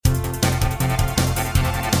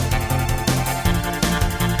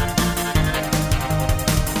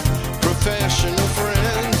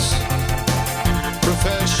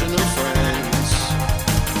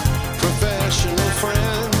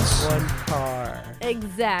car.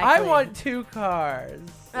 Exactly. I want 2 cars.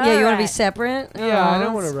 Yeah, you want to be separate? Yeah, I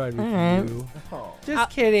don't Aw, want to ride with alright. you. Just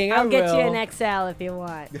kidding. I'll get you will. an XL if you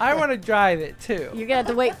want. I want to drive it too. You're gonna have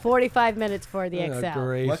to wait 45 minutes for the Oh, XL.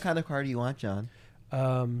 great. What kind of car do you want, John?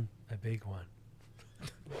 A big one.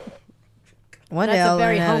 One day That's I'll a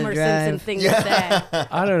very learn how to Homer Simpson drive. thing to say.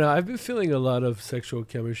 I don't know. I've been feeling a lot of sexual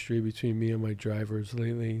chemistry between me and my drivers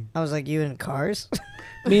lately. I was like, you in cars?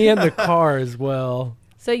 Me and the car as well.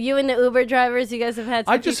 So you and the Uber drivers, you guys have had.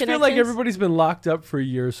 I sketchy just feel like connections? everybody's been locked up for a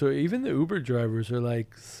year, so even the Uber drivers are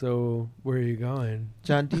like, "So where are you going?"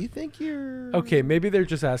 John, do you think you're... Okay, maybe they're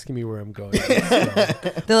just asking me where I'm going.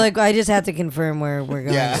 They're like, I just have to confirm where we're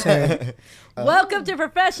going, Yeah. sir. Welcome to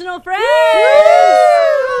Professional Friends.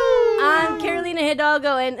 I'm Carolina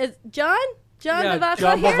Hidalgo, and is John Yeah, Bavacqua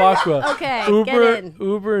John here? Bavacqua. Okay, get Uber in.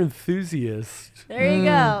 Uber enthusiast. There you go.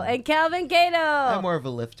 And Calvin Cato. I'm more of a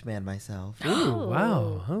lift man myself. Ooh,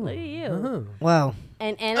 wow. Oh, Look at you. oh. Wow.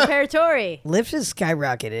 And Anna Paratori. Lyft has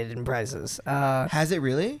skyrocketed in prices. Has it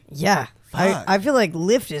really? Yeah. Fuck. I feel like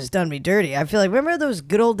Lyft has done me dirty. I feel like, remember those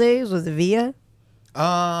good old days with the Via?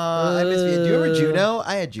 I miss you. Do you remember Juno?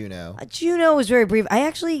 I had Juno. Juno was very brief. I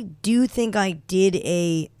actually do think I did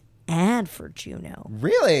a ad for Juno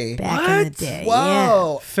Really? back in the What? day.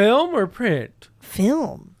 Whoa. Film or print? Yeah.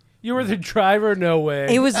 Film. You were the driver? No way.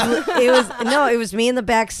 It was me in the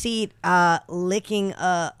back seat licking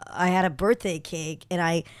I had a birthday cake and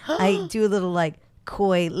I do a little like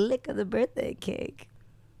coy lick of the birthday cake.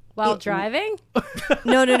 While driving?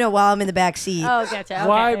 No, while I'm in the back seat. Oh, gotcha. Okay,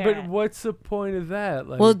 Why? all But right. what's the point of that?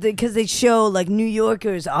 Like, Well, because they show like New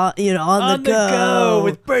Yorkers on on the go.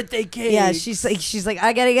 with birthday cake. Yeah, she's like,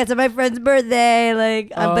 I gotta get to my friend's birthday, like,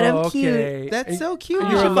 but I'm cute. okay. That's And so cute.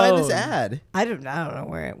 you're You should find this alone. ad. I don't know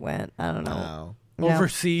where it went. I don't know. Wow. No.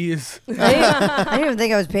 Overseas. I didn't even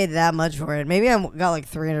think I was paid that much for it. Maybe I got like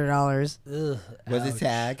 $300. Was it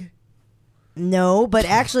tag? No, but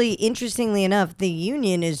actually, interestingly enough, the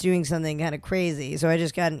union is doing something kind of crazy. So I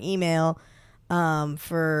just got an email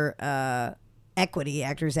for equity,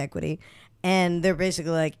 Actors Equity, and they're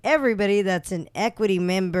basically like, everybody that's an equity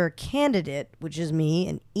member candidate, which is me,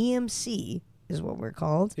 an EMC is what we're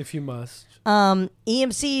called. If you must.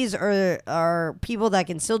 EMCs are people that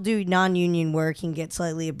can still do non-union work and get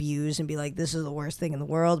slightly abused and be like, this is the worst thing in the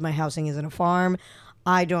world. My housing isn't a farm.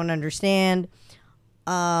 I don't understand.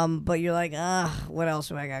 But you're like, what else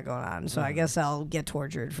have I got going on? So I guess I'll get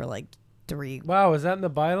tortured for like 3. Wow, is that in the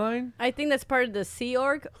byline? I think that's part of the Sea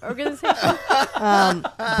Org organization.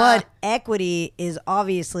 But equity is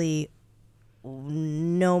obviously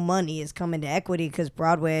no money is coming to equity because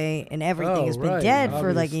Broadway and everything Oh, has been right, dead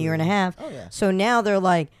for like a year and a half. Oh, yeah. So now they're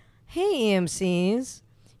like, hey, EMCs,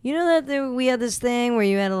 you know that we had this thing where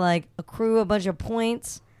you had to like accrue a bunch of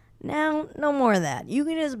points? Now, no more of that. You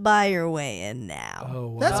can just buy your way in now. Oh,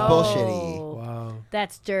 wow. That's bullshitty. Wow.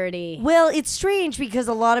 That's dirty. Well, it's strange because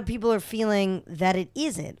a lot of people are feeling that it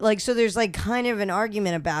isn't. Like, so there's like kind of an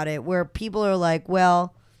argument about it where people are like,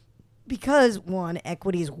 well, because one,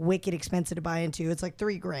 equity is wicked expensive to buy into. It's like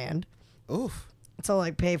 $3,000. Oof. That's all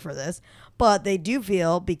I pay for this. But they do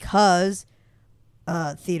feel because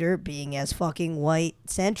theater being as fucking white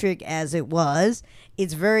centric as it was,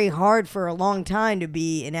 it's very hard for a long time to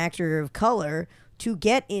be an actor of color to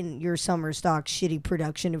get in your summer stock shitty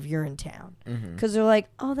production of You're in Town. Because they're like,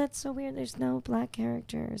 oh, that's so weird. There's no black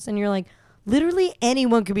characters. And you're like, literally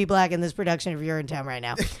anyone could be black in this production of You're in Town right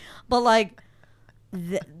now. But like,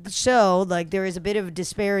 so like there is a bit of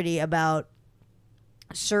disparity about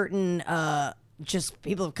certain just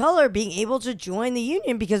people of color being able to join the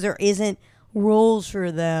union because there isn't roles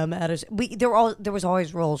for them there was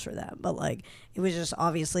always roles for them, but like it was just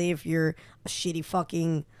obviously if you're a shitty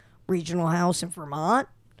fucking regional house in Vermont,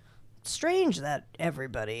 it's strange that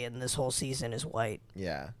everybody in this whole season is white.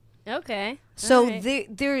 Yeah. Okay. So All right.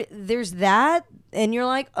 there's that, and you're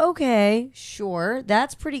like, okay, sure,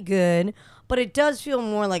 that's pretty good, but it does feel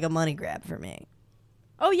more like a money grab for me.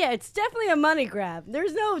 Oh, yeah, it's definitely a money grab.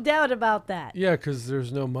 There's no doubt about that. Yeah, because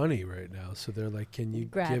there's no money right now. So they're like, can you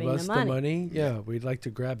Grabbing give us the the money. money? Yeah, we'd like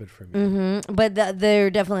to grab it from you. Mm-hmm. But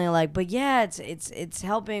they're definitely like, but yeah, it's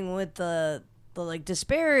helping with the like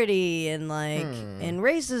disparity and like and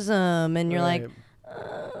racism, and you're like,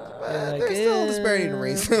 But there's still disparity in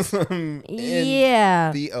racism yeah.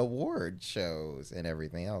 in the award shows and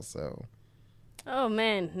everything else. So Oh,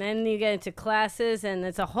 man. Then you get into classes, and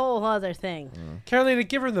it's a whole other thing. Carolina,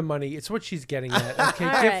 give her the money. It's what she's getting at. Okay,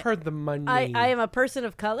 All give right. her the money. I am a person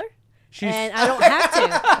of color, She's and I don't have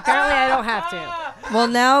to. Apparently, I don't have to. Well,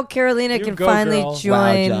 now Carolina You can go, finally girl. join.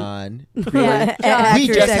 wow, John. Yeah, we Actors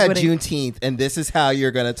just had Equity. Juneteenth, and this is how you're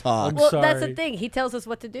gonna talk. I'm Well, that's the sorry. thing. He tells us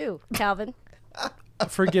what to do, Calvin.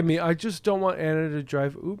 Forgive me. I just don't want Anna to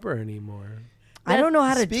drive Uber anymore. I don't know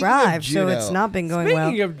how to Speaking of drive, so Juno, it's not been going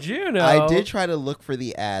Speaking well. of Juno, I did try to look for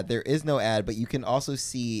the ad. There is no ad, but you can also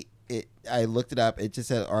see it. I looked it up. It just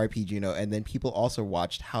said RIP Juno, and then people also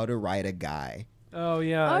watched How to Ride a Guy. Oh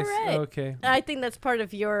yeah. All right. Okay. I think that's part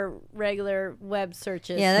of your regular web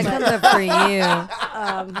searches. Yeah, that but, comes up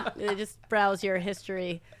for you. they just browse your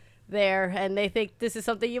history there, and they think this is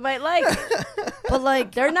something you might like. But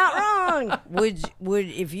like, They're not wrong. would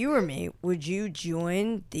if you were me, would you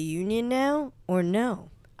join the union now or no?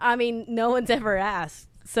 I mean, no one's ever asked.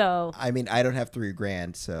 So I mean, I don't have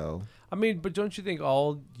 $3,000, so I mean, but don't you think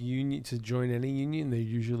all union to join any union, they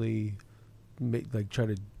usually try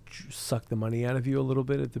to suck the money out of you a little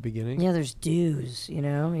bit at the beginning? Yeah, there's dues, you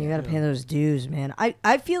got to pay those dues, man.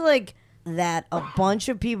 I feel like that a bunch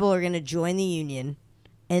of people are going to join the union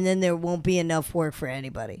and then there won't be enough work for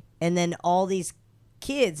anybody. And then all these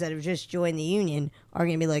kids that have just joined the union are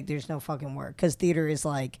going to be like, there's no fucking work because theater is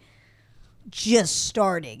like just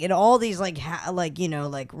starting. And all these like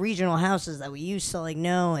regional houses that we used to like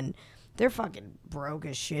know, and they're fucking broke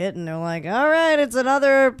as shit. And they're like, all right, it's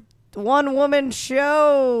another one-woman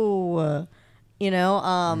show,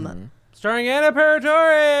 Starring Anna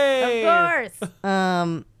Paratori. of course.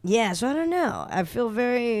 Yeah, so I don't know. I feel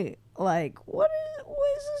very like, what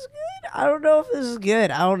is this good? I don't know if this is good.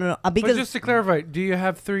 I don't know But because just to clarify, do you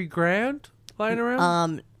have $3,000 lying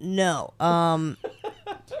around? no.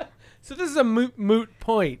 So this is a moot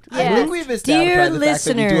point. Yeah. I think we've established Dear by the fact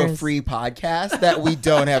that we do a listeners. free podcast that we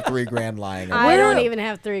don't have $3,000 lying around. I don't even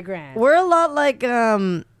have $3,000. We're a lot like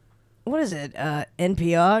what is it?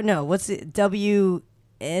 NPR? No, what's it?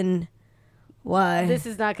 WNY. This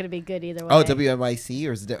is not going to be good either way. Oh, WNYC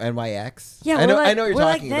or is it NYX? Yeah, I know we're like- what you're we're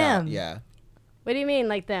like talking about. them. Yeah. What do you mean,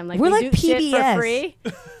 like them? Like We're we like do shit PBS. for free?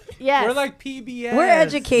 Yes. We're like PBS. We're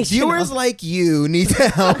educational. Viewers like you need to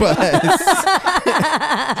help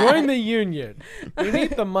us. Join the union. We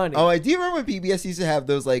need the money. Oh, do you remember when PBS used to have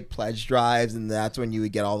those like pledge drives, and that's when you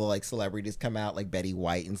would get all the like celebrities come out, like Betty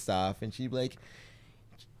White and stuff, and she'd be like,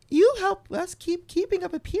 "You help us keeping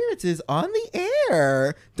up appearances on the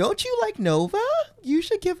air. Don't you like Nova? You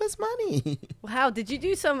should give us money." Wow, did you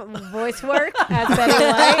do some voice work as Betty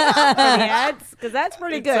White for the ads? Because that's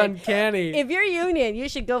pretty it's good. uncanny. If you're union, you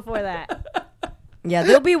should go for that. Yeah,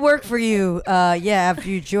 there'll be work for you. After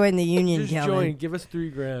you join the union, Just Kelvin. join. Give us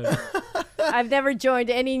 $3,000. I've never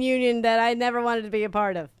joined any union that I never wanted to be a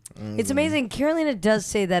part of. It's amazing. Carolina does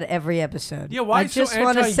say that every episode. Yeah, why I are you so just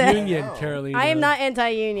wanna say- anti-union, Carolina? I am not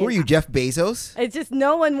anti-union. Who are you, Jeff Bezos? It's just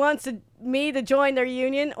no one wants me to join their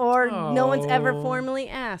union, or no one's ever Oh. formally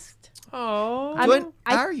asked. Oh. I Join mean,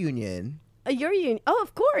 our union. Your union? Oh,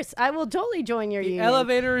 of course. I will totally join your The union.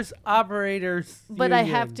 elevators operators But I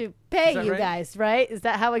have union. to pay Is that you right? guys, right? Is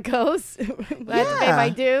that how it goes? I have to pay my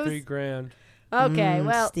dues. $3,000. Okay,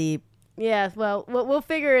 well, steep yeah, well, we'll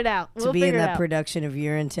figure it out. to We'll be in figure it that out. production of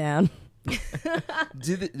Urinetown.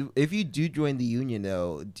 If you do join the union,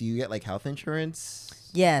 though, do you get like health insurance?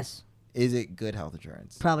 Yes, Is it good health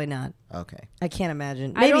insurance? probably not. Okay. I can't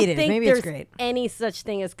imagine. I Maybe don't it is. think Maybe there's it's great. any such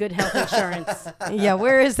thing as good health insurance. Yeah,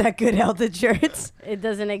 where is that good health insurance? It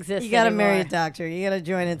doesn't exist. You gotta marry a anymore. doctor. You gotta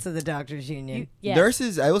join into the doctors union. Yes.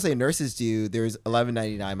 Nurses, I will say nurses do. There's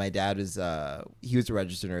 $11.99. My dad was he was a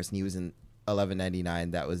registered nurse, and he was in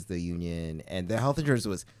 $11.99. That was the union, and the health insurance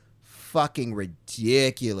was fucking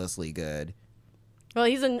ridiculously good. Well,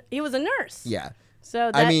 he was a nurse. Yeah.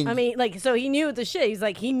 So I that, mean- so he knew the shit. He's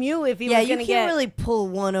like, he knew if he Yeah, was you gonna can't get. really pull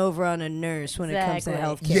one over on a nurse when it comes to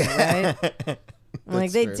Exactly. healthcare, right? Like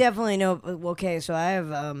That's they fair. definitely know. Okay, so I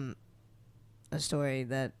have a story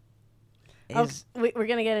that Oh, is we're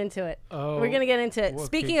gonna get into it. Oh. We're gonna get into it. Okay,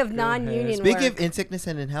 Speaking of go non-union ahead. Speaking work, of in sickness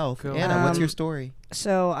and in health, Go Anna, what's Um, your story?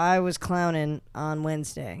 so I was clowning on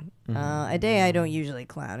Wednesday. A day I don't usually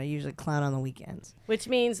clown. I usually clown on the weekends. which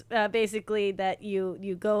means basically that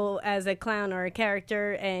you go as a clown or a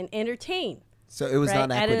character and entertain. So it was right,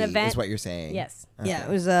 not at an equity, event- is what you're saying. Yes. Yeah, it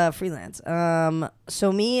was freelance.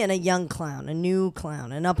 So me and a young clown, a new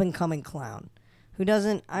clown, an up and coming clown, who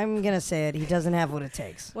doesn't. I'm gonna say it. He doesn't have what it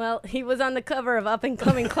takes. Well, he was on the cover of Up and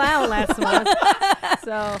Coming Clown last month,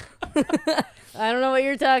 so I don't know what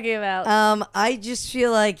you're talking about. I just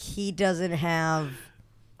feel like he doesn't have.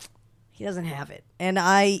 He doesn't have it, and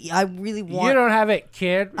I really want. You don't have it,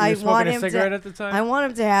 kid. You I were want smoking a him cigarette to. at the time? I want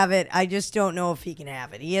him to have it. I just don't know if he can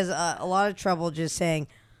have it. He has a lot of trouble just saying,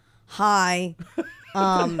 "Hi,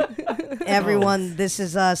 everyone. This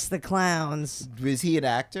is us, the clowns." Is he an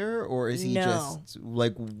actor or is he No. just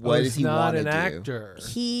like Oh, what he's does he not want an to do? actor.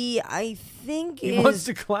 He, I think, He is. wants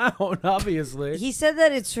to clown, obviously. He said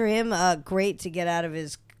that it's for him great to get out of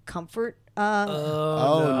his comfort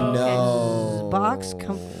Oh no. box,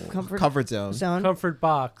 comfort zone. Comfort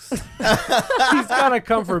box. He's got a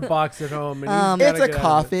comfort box at home. And It's a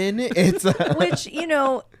coffin. It's a which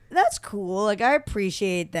that's cool. Like I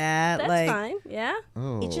appreciate that. That's like fine. Yeah.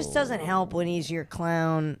 it just doesn't help when he's your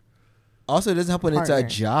clown. Also, it doesn't help when it's a Partner.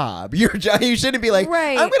 job. Your job. You shouldn't be like,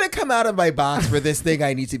 Right. I'm going to come out of my box for this thing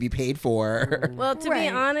I need to be paid for. Well, to be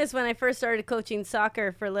Right. honest, when I first started coaching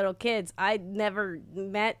soccer for little kids, I'd never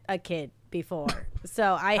met a kid before.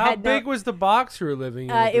 So I How had big was the box you were living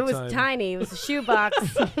in? At it the was time? tiny. It was a shoebox.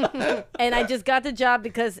 And I just got the job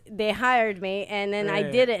because they hired me. And then I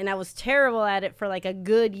Right. did it. And I was terrible at it for like a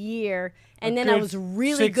good year. And then I Good was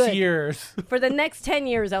really 6 good. years. For the next 10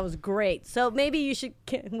 years, I was great. So maybe you should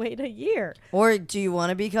wait a year. Or do you want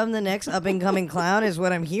to become the next up and coming clown? Is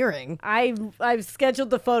what I'm hearing. I've scheduled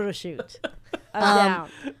the photo shoot. I'm down.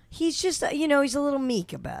 He's just he's a little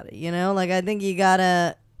meek about it. Like I think you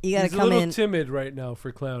gotta He's a come little in. timid right now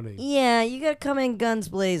for clowning. Yeah, you gotta come in guns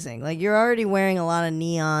blazing. Like you're already wearing a lot of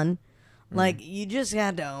neon. Like you just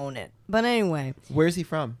had to own it. But anyway, Where's he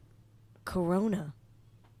from? Corona,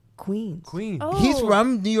 Queens. Queen. Oh. He's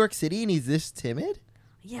from New York City and he's this timid?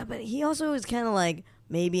 Yeah, but he also is kind of like,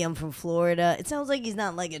 maybe I'm from Florida. It sounds like he's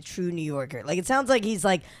not like a true New Yorker. Like it sounds like he's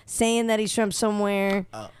like saying that he's from somewhere,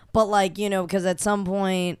 but like because at some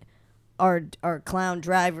point, our clown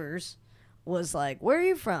drivers was like, "Where are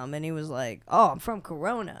you from?" And he was like, "Oh, I'm from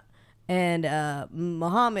Corona." And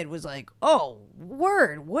Muhammad was like, "Oh,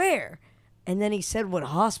 word, where?" And then he said what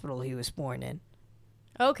hospital he was born in.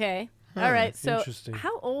 Okay. All right. So Interesting.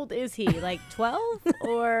 how old is he? Like 12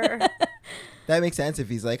 or? That makes sense if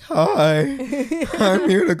he's like, hi, I'm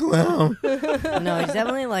here to clown. No, he's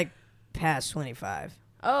definitely like past 25.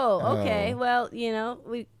 Oh, okay. Oh. Well,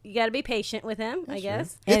 you got to be patient with him, I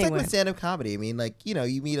guess. It's like Anyway. with stand-up comedy. I mean, like, you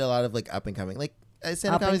meet a lot of like up and coming. Like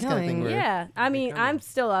stand-up Up and comedy kind of thing coming. where Yeah. I mean, I'm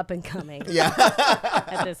still up and coming Yeah.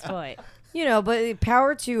 at this point. But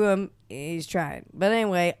power to him. He's trying. But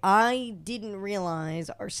anyway, I didn't realize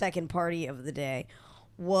our second party of the day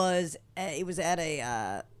was it was at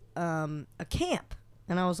a camp,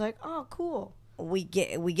 and I was like, oh, cool. We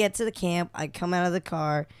get to the camp. I come out of the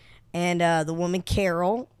car, and the woman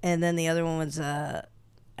Carol, and then the other one was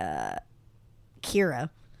Kira,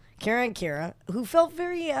 who felt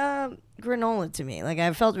very granola to me. Like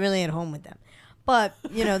I felt really at home with them. But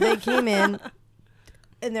they came in,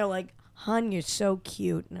 and they're like, "Hun, you're so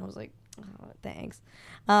cute," and I was like, "Oh, thanks."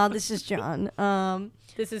 This is John.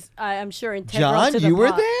 This is, I'm sure, integral John, to the you were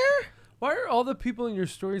plot. there? Why are all the people in your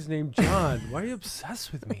stories named John? Why are you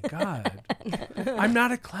obsessed with me? God. I'm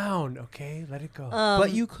not a clown, okay? Let it go.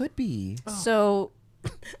 But you could be. So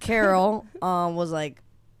Carol was like,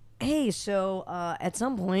 "Hey, so at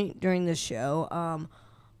some point during the show,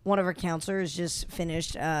 one of our counselors just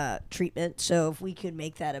finished treatment. So if we could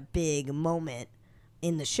make that a big moment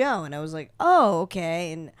in the show," and I was like, "Oh,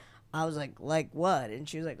 okay." And I was like what? And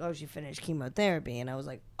she was like, "Oh, she finished chemotherapy," and I was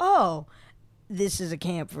like, "Oh, this is a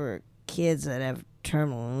camp for kids that have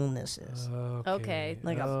terminal illnesses, Okay.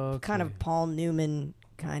 like a kind of Paul Newman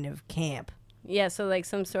kind of camp." Yeah, so like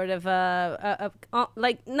some sort of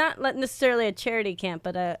like not necessarily a charity camp,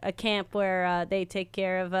 but a camp where they take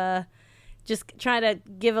care of just trying to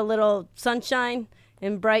give a little sunshine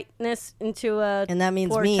and brightness into a And that means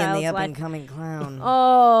poor me and child's the up life. and coming clown.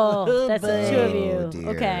 Oh, that's the two of Oh, you. dear.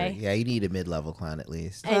 Okay. Yeah, you need a mid-level clown at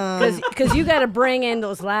least. Because you got to bring in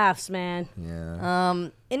those laughs, man. Yeah.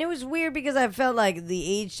 And it was weird because I felt like the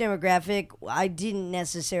age demographic, I didn't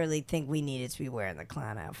necessarily think we needed to be wearing the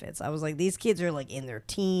clown outfits. I was like, these kids are like in their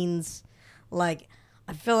teens. Like,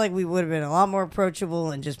 I feel like we would have been a lot more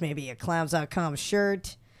approachable in just maybe a clowns.com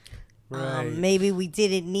shirt. Right. Maybe we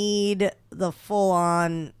didn't need the full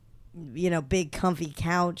on, big comfy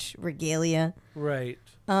couch regalia. Right.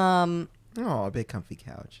 Oh, a big comfy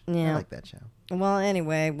couch. Yeah. I like that show. Well,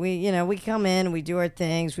 anyway, we come in, we do our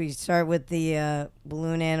things. We start with the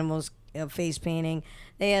balloon animals face painting.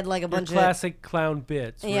 They had like a Your bunch classic clown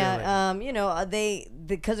bits. Really. they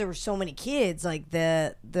because there were so many kids, like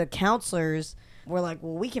the counselors were like,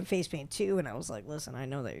 well, we can face paint too. And I was like, listen, I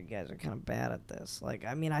know that you guys are kind of bad at this. Like,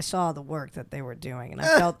 I mean, I saw the work that they were doing, and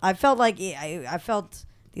I felt like I felt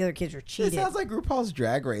the other kids were It cheating. sounds like RuPaul's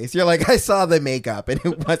Drag Race. You're like, I saw the makeup and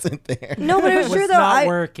it wasn't there. No, but it was What's true though. not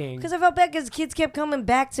working? Because I felt bad because kids kept coming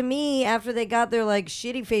back to me after they got their like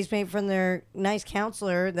shitty face paint from their nice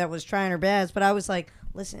counselor that was trying her best. But I was like,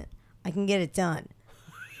 listen, I can get it done.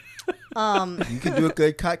 You can do a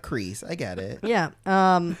good cut crease. I get it. Yeah.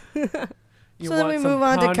 You So then want we some move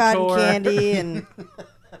on to cotton contour? candy, and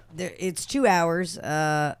it's 2 hours.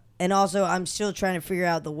 And also, I'm still trying to figure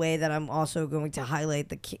out the way that I'm also going to highlight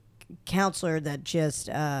the counselor that just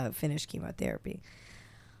finished chemotherapy.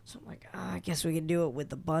 So I'm like, I guess we could do it with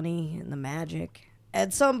the bunny and the magic.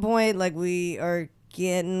 At some point, like, we are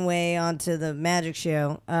getting way onto the magic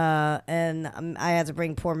show, and I had to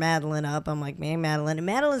bring poor Madeline up. I'm like, man, Madeline. And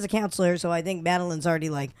Madeline's a counselor, so I think Madeline's already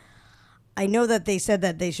like, I know that they said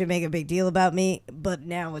that they should make a big deal about me, but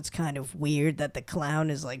now it's kind of weird that the clown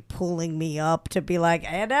is like pulling me up to be like,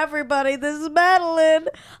 and everybody, this is Madeline.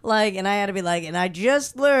 Like, and I had to be like, and I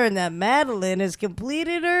just learned that Madeline has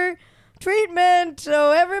completed her treatment,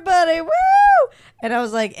 so everybody, woo! And I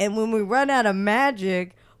was like, and when we run out of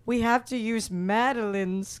magic, we have to use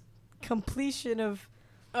Madeline's completion of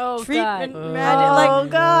treatment God. magic. Oh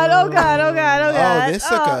God. Oh, this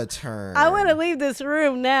took a turn. I want to leave this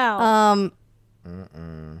room now.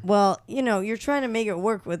 Well, you're trying to make it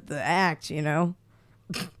work with the act,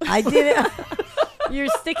 I did it. You're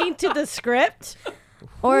sticking to the script.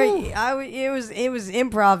 Or it was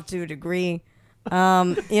improv to a degree.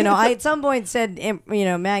 I at some point said,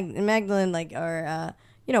 Magdalene, like, or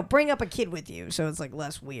bring up a kid with you, so it's like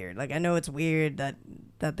less weird. Like, I know it's weird that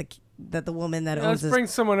the woman that owns Let's bring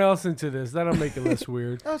someone else into this. That'll make it less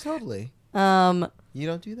weird. Oh, totally. You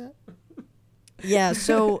don't do that? Yeah.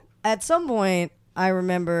 So at some point, I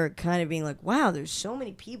remember kind of being like, wow, there's so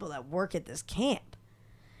many people that work at this camp,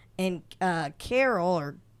 and Carol,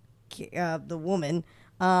 or the woman,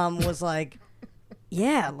 was like,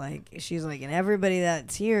 yeah, like, she's like, and everybody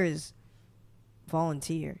that's here is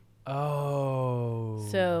volunteer. Oh.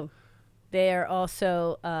 So they are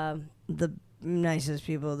also The nicest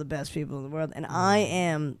people, the best people in the world, and I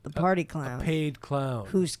am the party clown, a paid clown.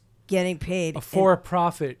 who's getting paid, A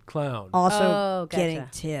for-profit clown. also gotcha. getting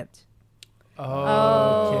tipped.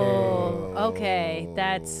 Okay. Okay.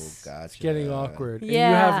 That's Gotcha. It's getting awkward. And Yeah.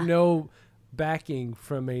 you have no backing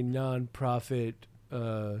from a non-profit,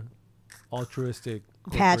 altruistic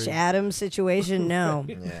Patch corporate- Adams situation. No.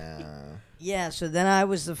 Yeah. Yeah, so then I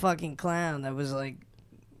was the fucking clown that was like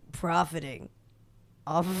profiting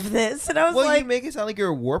off of this, and I was Well, like, you make it sound like you're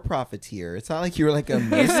a war profiteer. It's not like you're like a Isn't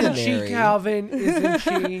mercenary. she, Calvin? Isn't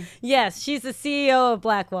she? yes. She's the CEO of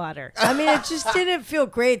Blackwater. I mean, it just didn't feel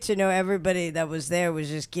great to know everybody that was there was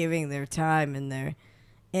just giving their time and their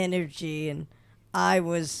energy, and I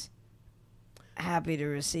was happy to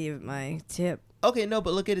receive my tip. Okay, no,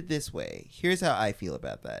 but look at it this way. Here's how I feel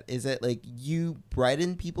about that. Is that, like, you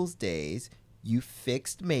brightened people's days, you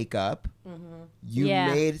fixed makeup, you Yeah.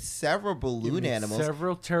 made several balloon You made animals,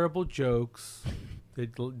 Several terrible jokes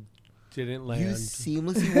that didn't land. you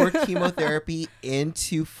seamlessly worked chemotherapy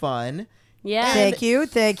into fun, Yeah. Thank you.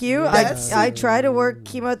 That's- I try to work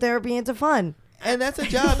chemotherapy into fun. and that's a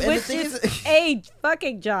job. And the Which thing is is, a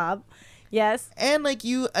fucking job. Yes. and like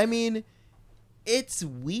I mean, it's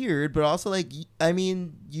weird, but also like, I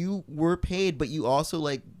mean, you were paid, but you also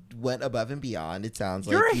like went above and beyond. It sounds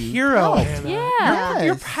You're like a you hero, helped. Anna. Yeah. Yes.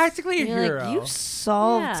 You're practically a You're hero. like, you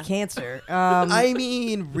solved Yeah. cancer. I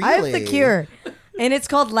mean, really, I have the cure, and it's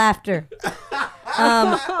called laughter.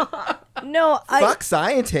 No, Fuck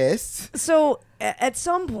scientists. So at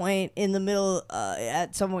some point in the middle,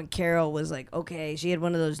 at some point, Carol was like, okay, she had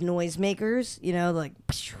one of those noisemakers, like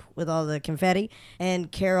with all the confetti.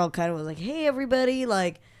 And Carol kind of was like, hey, everybody,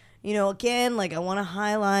 like, again, like, I want to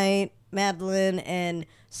highlight Madeline and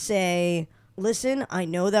say, listen, I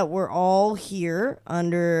know that we're all here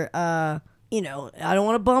under, I don't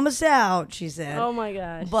want to bum us out, she said. Oh my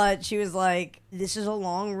gosh. But she was like, this is a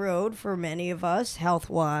long road for many of us,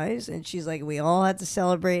 health-wise. And she's like, we all have to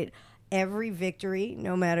celebrate every victory,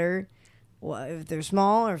 no matter if they're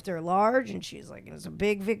small or if they're large. And she's like, it's a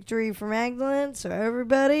big victory for Magdalene, so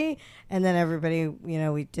everybody. And then everybody,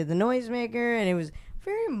 we did the noisemaker, and it was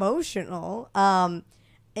very emotional.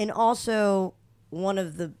 And also, one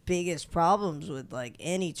of the biggest problems with, like,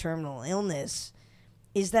 any terminal illness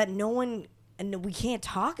is that and we can't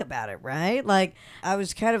talk about it, right? Like, I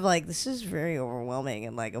was kind of like, this is very overwhelming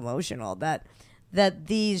and, like, emotional that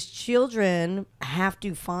these children have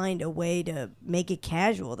to find a way to make it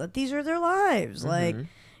casual, that these are their lives. Like,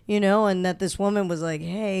 and that this woman was like,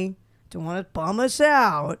 hey, don't want to bum us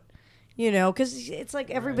out, because it's like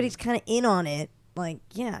everybody's kind of in on it. Like,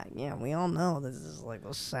 yeah, we all know this is, like,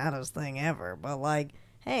 the saddest thing ever, but, like,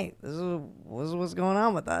 hey, this is what's going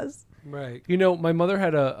on with us. Right. My mother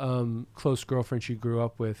had a close girlfriend she grew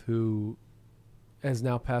up with who has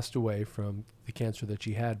now passed away from the cancer that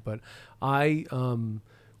she had. But I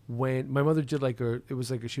my mother did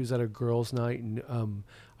she was at a girls' night, and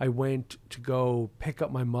I went to go pick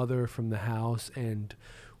up my mother from the house, and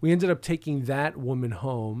we ended up taking that woman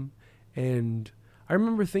home. And I I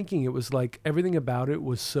remember thinking it was like everything about it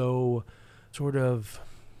was so sort of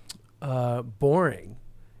boring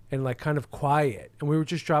and like kind of quiet. And we were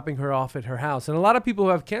just dropping her off at her house. And a lot of people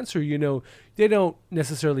who have cancer, you know, they don't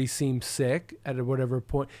necessarily seem sick at whatever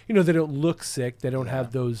point. You know, they don't look sick. They don't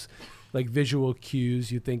have those like visual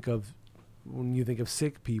cues you think of when you think of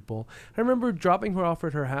sick people. I remember dropping her off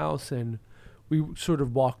at her house, and we sort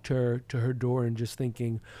of walked her to her door and just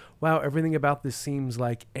thinking, wow, everything about this seems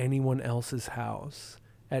like anyone else's house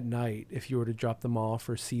at night if you were to drop them off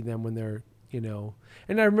or see them when they're, you know.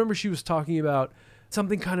 And I remember she was talking about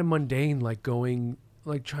something kind of mundane, like going,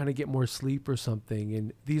 like trying to get more sleep or something.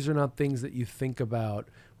 And these are not things that you think about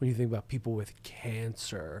when you think about people with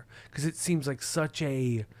cancer, because it seems like such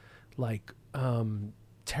a, like,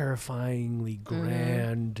 terrifyingly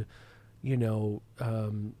grand, you know,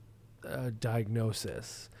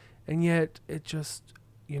 diagnosis. And yet it just,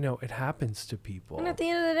 you know, it happens to people. And at the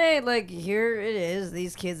end of the day, like, here it is,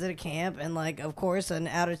 these kids at a camp, and, like, of course, an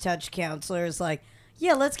out-of-touch counselor is like,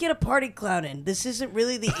 yeah, let's get a party clown in. This isn't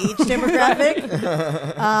really the age demographic.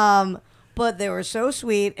 But they were so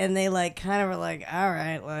sweet, and they, like, kind of were like, all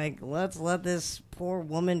right, like, let's let this poor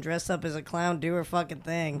woman dressed up as a clown do her fucking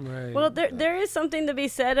thing. Right. Well, there is something to be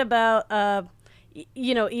said about,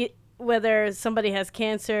 you know, whether somebody has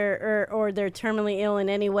cancer or they're terminally ill in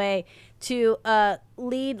any way, to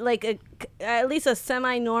lead like at least a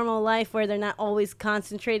semi-normal life where they're not always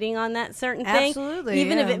concentrating on that certain thing. Absolutely,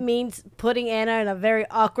 even if yeah. it means putting Anna in a very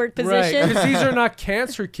awkward Right, position. because these are not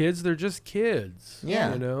cancer kids; they're just kids.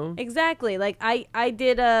 Yeah. you know. Exactly. Like I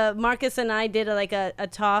did Marcus and I did a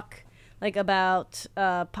talk like about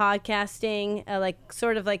podcasting, like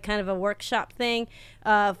sort of like kind of a workshop thing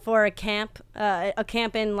for a camp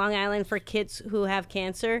in Long Island for kids who have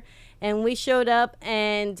cancer. And we showed up,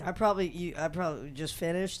 and I probably just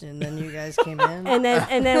finished, and then you guys came in. and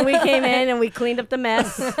then we came in and we cleaned up the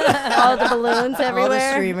mess, all the balloons everywhere, All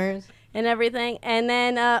the streamers. and everything. And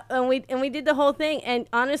then and we did the whole thing. And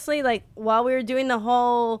honestly, like while we were doing the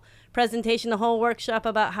whole presentation, the whole workshop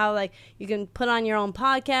about how like you can put on your own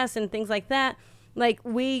podcast and things like that, like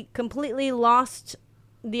we completely lost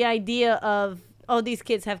the idea of, oh, these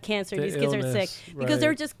kids have cancer, The these kids are sick, illness, because they're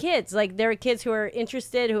right. just kids. Like there were kids who are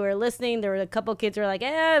interested, who are listening. There were a couple kids who were like,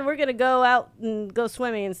 we're gonna go out and go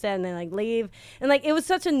swimming instead, and they like leave. And like it was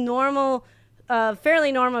such a normal,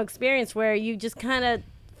 fairly normal experience where you just kind of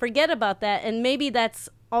forget about that. And maybe that's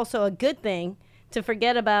also a good thing, to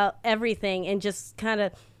forget about everything and just kind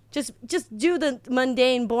of just do the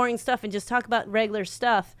mundane, boring stuff and just talk about regular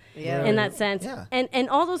stuff. Yeah. In that sense. Yeah. And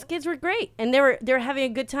all those kids were great, and they were having a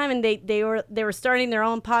good time, and they were starting their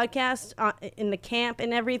own podcast in the camp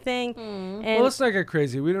and everything. And Well, let's not get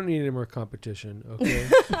crazy. We don't need any more competition, okay?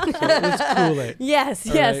 So let's cool it. yes,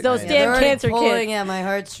 All yes, right. those Yeah. They're damn already cancer pulling kids. at my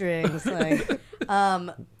heartstrings. Like,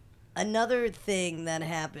 another thing that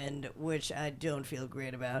happened, which I don't feel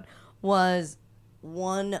great about, was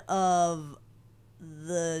one of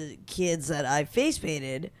the kids that I face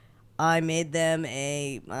painted. I made them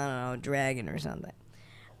a, I don't know, dragon or something.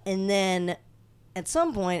 And then at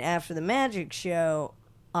some point after the magic show,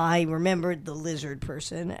 I remembered the lizard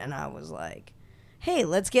person, and I was like, hey,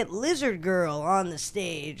 let's get Lizard Girl on the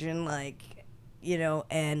stage. And like, you know,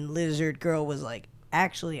 and Lizard Girl was like,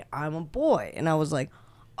 actually, I'm a boy. And I was like,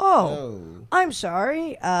 oh. I'm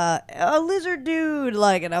sorry, a lizard dude.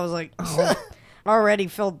 Like, and I was like, oh. Already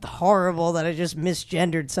felt horrible that I just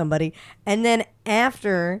misgendered somebody. And then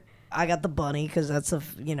after I got the bunny, because that's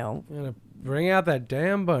you know, I'm gonna bring out that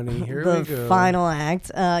damn bunny. Here the we go. final act.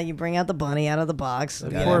 You bring out the bunny out of the box. The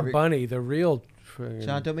Yeah. poor Every- bunny, the real.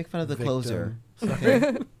 John, don't make fun of the victim. closer.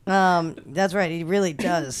 Okay. That's right. He really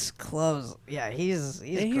does close. Yeah, he's And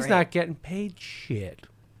he's great. not getting paid shit.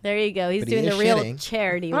 There you go. He's But he doing is the real shitting.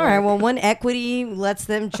 charity All work. right. Well, when equity lets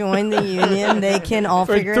them join the union, they can all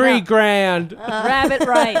For figure it $3 out. grand. Rabbit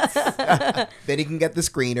rights. Then he can get the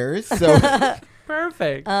screeners. So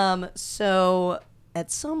Perfect. So at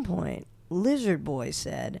some point, Lizard Boy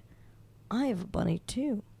said, "I have a bunny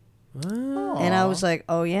too," and I was like,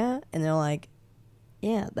 "Oh yeah," and they're like,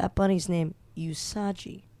 "Yeah, that bunny's name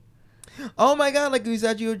Usagi." oh my god, like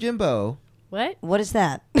Usagi Ojimbo. What? What is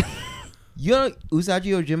that? You know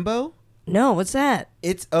Usagi Ojimbo? No, what's that?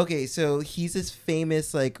 It's okay. So he's this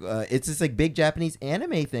famous it's this like big Japanese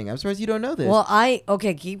anime thing. I'm surprised you don't know this. Well,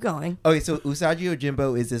 okay, keep going. Okay, so Usagi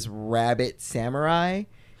Ojimbo is this rabbit samurai,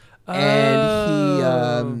 Oh.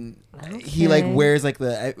 and he like Okay. wears like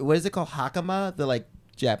the what is it called, hakama, the like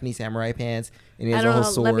Japanese samurai pants, and he I has a don't whole know.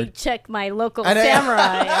 sword. Let me check my local I know-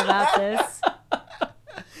 samurai about this.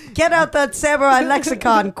 Get out that samurai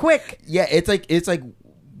lexicon, quick! Yeah, it's like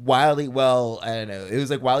wildly, well, I don't know. It was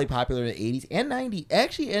like wildly popular in the 80s and 90s.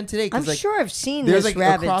 Actually, and today. 'Cause, I'm like, sure I've seen there's this like a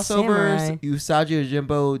Rabbit crossover. Samurai. Usagi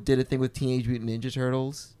Yojimbo did a thing with Teenage Mutant Ninja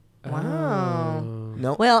Turtles. Wow.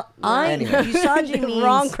 No. Well, Anyway. Usagi means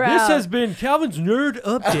Wrong crowd. This has been Calvin's Nerd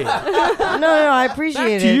Update. No, I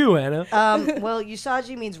appreciate Back to it. you, Anna. Well,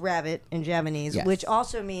 Usagi means rabbit in Japanese, Yes. which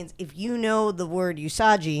also means if you know the word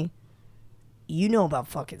Usagi, you know about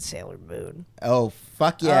fucking Sailor Moon. Oh,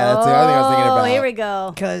 fuck yeah. That's the other thing I was thinking about. Oh, here we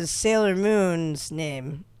go. Because Sailor Moon's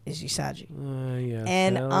name is Usagi. Yeah,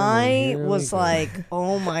 And Sailor Moon, I here we was go. like,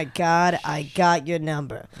 oh my God, I got your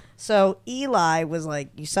number. So Eli was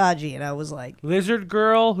like Usagi, and I was like, Lizard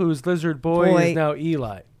Girl, who's Lizard Boy, Boy. is now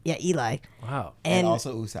Eli. yeah, Eli. Wow. And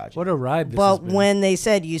also Usagi. What a ride this But has been. when they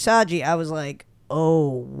said Usagi, I was like, oh,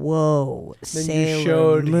 whoa, Then Sailor you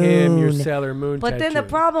showed Moon. him your Sailor Moon But then the tattoo.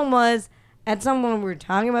 problem was, at some point we were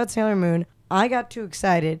talking about Sailor Moon, I got too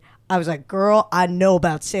excited. I was like, girl, I know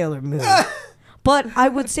about Sailor Moon. But I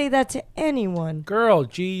would say that to anyone Girl,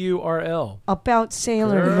 Gurl. about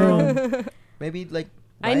Sailor Girl. Moon. Maybe like.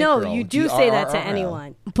 I Riot know Girl, you do say that to GRRL.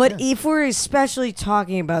 anyone. But if we're especially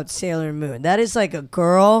talking about Sailor Moon, that is like a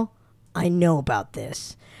girl, I know about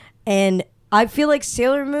this. And I feel like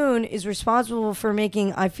Sailor Moon is responsible for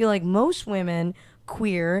making, I feel like most women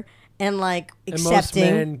queer and like And most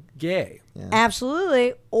accepting. men gay.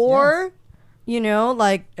 Absolutely. Or, you know,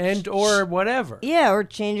 like. And or whatever. Yeah, or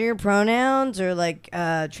changing your pronouns or like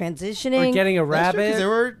transitioning. Or getting a That's true, 'cause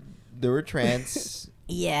rabbit. there were trans.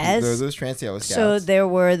 Yes. There was those trans Sailor Scouts. So there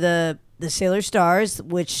were the Sailor Stars,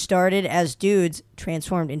 which started as dudes,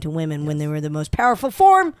 transformed into women when they were the most powerful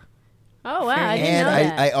form. Oh wow, I didn't and know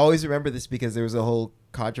that. I always remember this because there was a whole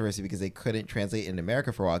controversy because they couldn't translate in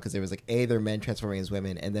America for a while because there was like they're men transforming as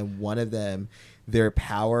women, and then one of them, their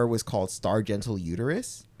power was called Star Gentle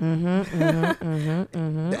Uterus. I'm not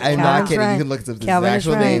Calvin's kidding. right. You can look this up. This is the Calvin is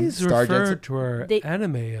actual right. name. Please Star refer Gentle. to our They-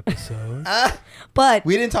 anime episode. But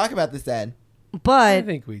We didn't talk about this then. I but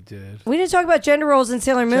think we did. we didn't talk about gender roles in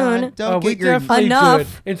Sailor Moon. John, don't we get your definitely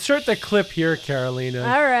Enough. did. Insert the clip here, Carolina.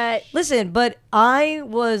 All right. Listen, but I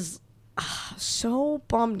was so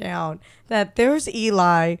bummed out that there's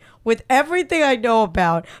Eli with everything I know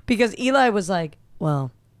about because Eli was like,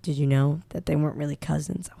 well, did you know that they weren't really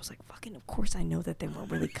cousins? I was like, fucking, of course I know that they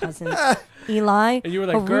weren't really cousins. Eli, And you were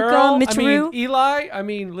like, Haruka, girl, Michiru. Eli,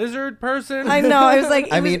 lizard person. I know. I was like,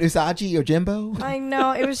 I mean, Usagi Yojimbo. I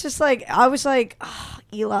know. It was just like, I was like,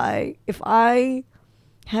 Eli, if I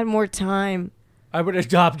had more time. I would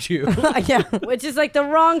adopt you. Yeah. Which is like the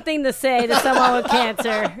wrong thing to say to someone with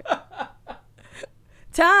cancer.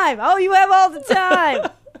 Time. Oh, you have all the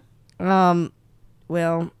time.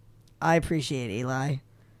 Well, I appreciate Eli.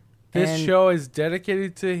 This And- show is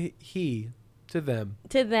dedicated to them.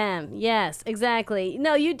 To them. Yes, exactly.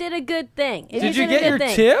 No, you did a good thing. Did you did a get good your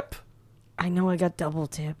thing. tip? I know I got double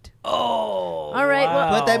tipped. Oh. All right, well-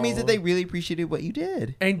 But that means that they really appreciated what you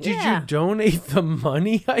did. And did Yeah. you donate the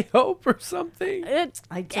money, I hope, or something? It's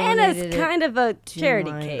I Anna's donated it kind of a to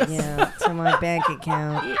charity my- case. Yeah, to my bank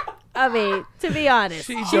account. I mean, to be honest,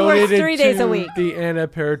 She she donated works 3 days to a week. the Anna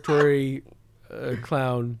Paratori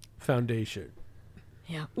Clown Foundation.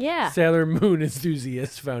 Yeah. Sailor Moon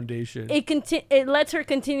Enthusiast Foundation. It lets her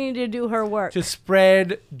continue to do her work. To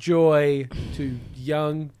spread joy to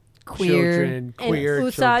young Queer. children, And queer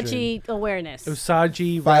Usagi awareness. children.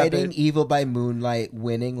 Usagi Fighting rabbit. evil by moonlight,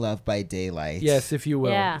 winning love by daylight. Yes, if you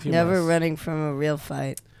will. Yeah. if you Never must. running from a real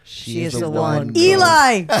fight. She is the one. one.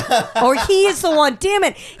 Eli! Or he is the one. Damn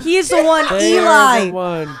it. He is the one. They are the Eli!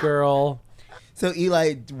 one, girl. So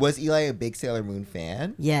was Eli a big Sailor Moon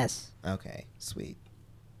fan? Yes. Okay, sweet.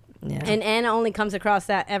 Yeah. And Anna only comes across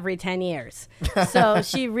that every 10 years. So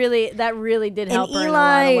that really did help And her in a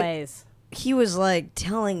lot of Eli- ways. he was like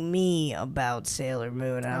telling me about Sailor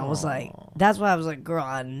Moon, and I was like, that's why I was like, girl,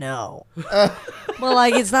 I know. But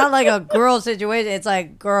like, it's not like a girl situation. It's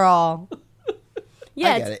like, girl.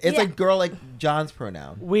 Yeah, I get it. It's like girl, like John's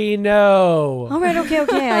pronoun. We know. All right,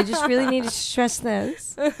 okay. I just really need to stress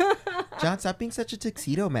this. John, stop being such a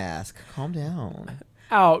tuxedo mask. Calm down.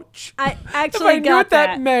 Ouch. I If actually I knew got what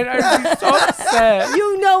that meant, I'd be so upset.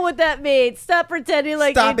 You know what that means. Stop pretending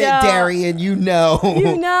like Stop you it, don't. Darian. You know.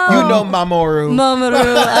 You know. You know Mamoru.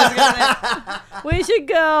 We should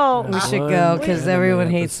go. We should One go, 'cause anime everyone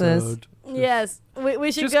hates this. episode. Yes,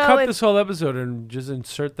 we should Just go. cut And, this whole episode and just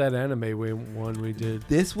insert that anime one we did.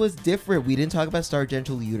 This was different. We didn't talk about Star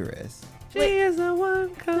Gentle Uterus. She is the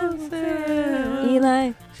one concern.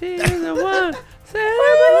 Eli. She is the one.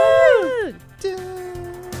 Sailor Moon.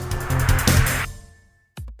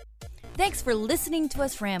 Thanks for listening to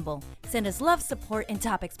us ramble. Send us love, support, and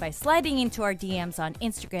topics by sliding into our DMs on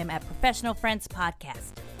Instagram at Professional Friends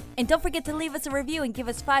Podcast. And don't forget to leave us a review and give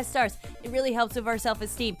us 5 stars. It really helps with our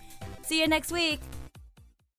self-esteem. See you next week.